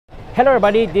Hello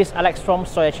everybody, this is Alex from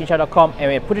soyachincha.com and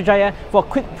we're at Putrajaya for a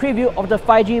quick preview of the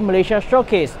 5G Malaysia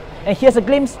showcase. And here's a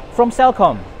glimpse from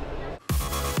Celcom.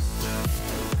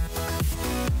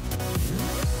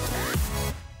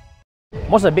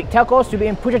 Most of the big telcos will be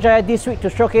in Putrajaya this week to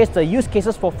showcase the use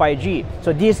cases for 5G.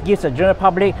 So this gives the general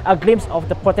public a glimpse of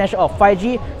the potential of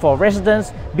 5G for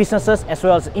residents, businesses as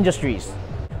well as industries.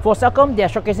 For Celcom, they are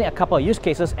showcasing a couple of use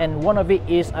cases, and one of it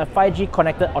is a 5G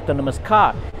connected autonomous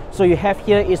car. So you have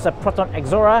here is a Proton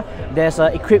Exora. There's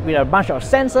equipped with a bunch of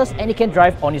sensors and it can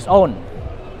drive on its own.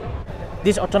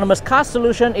 This autonomous car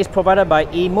solution is provided by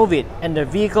eMoveit, and the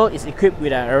vehicle is equipped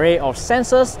with an array of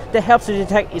sensors that helps to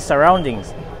detect its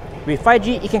surroundings. With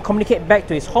 5G, it can communicate back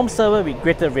to its home server with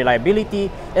greater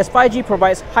reliability, as 5G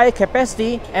provides higher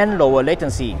capacity and lower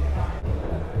latency.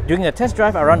 During the test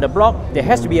drive around the block, there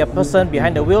has to be a person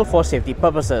behind the wheel for safety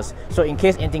purposes. So in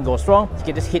case anything goes wrong, you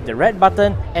can just hit the red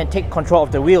button and take control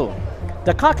of the wheel.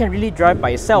 The car can really drive by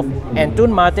itself, and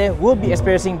Tun Mahathir will be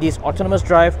experiencing this autonomous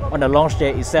drive on the launch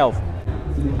day itself.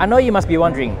 I know you must be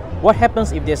wondering, what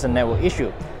happens if there's a network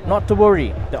issue? Not to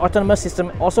worry, the autonomous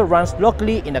system also runs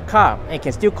locally in the car and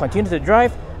can still continue to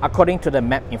drive according to the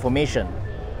map information.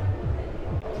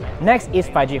 Next is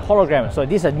 5G hologram. So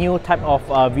this is a new type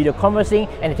of video conferencing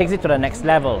and it takes it to the next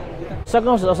level.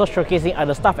 Celcom is also showcasing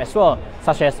other stuff as well,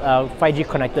 such as 5G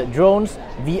connected drones,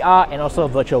 VR and also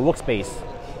virtual workspace.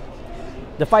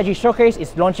 The 5G showcase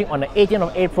is launching on the 18th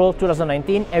of April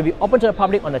 2019 and will open to the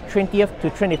public on the 20th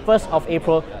to 21st of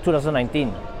April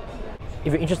 2019.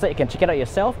 If you're interested, you can check it out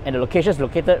yourself, and the location is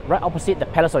located right opposite the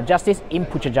Palace of Justice in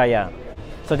Putrajaya.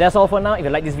 So that's all for now. If you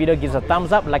like this video, give us a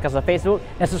thumbs up, like us on Facebook,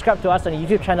 and subscribe to us on the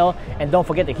YouTube channel. And don't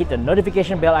forget to hit the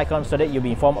notification bell icon so that you'll be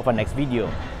informed of our next video.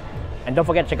 And don't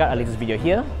forget to check out our latest video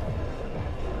here,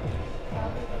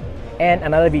 and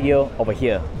another video over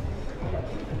here.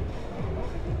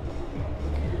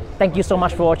 Thank you so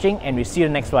much for watching, and we'll see you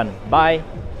in the next one. Bye!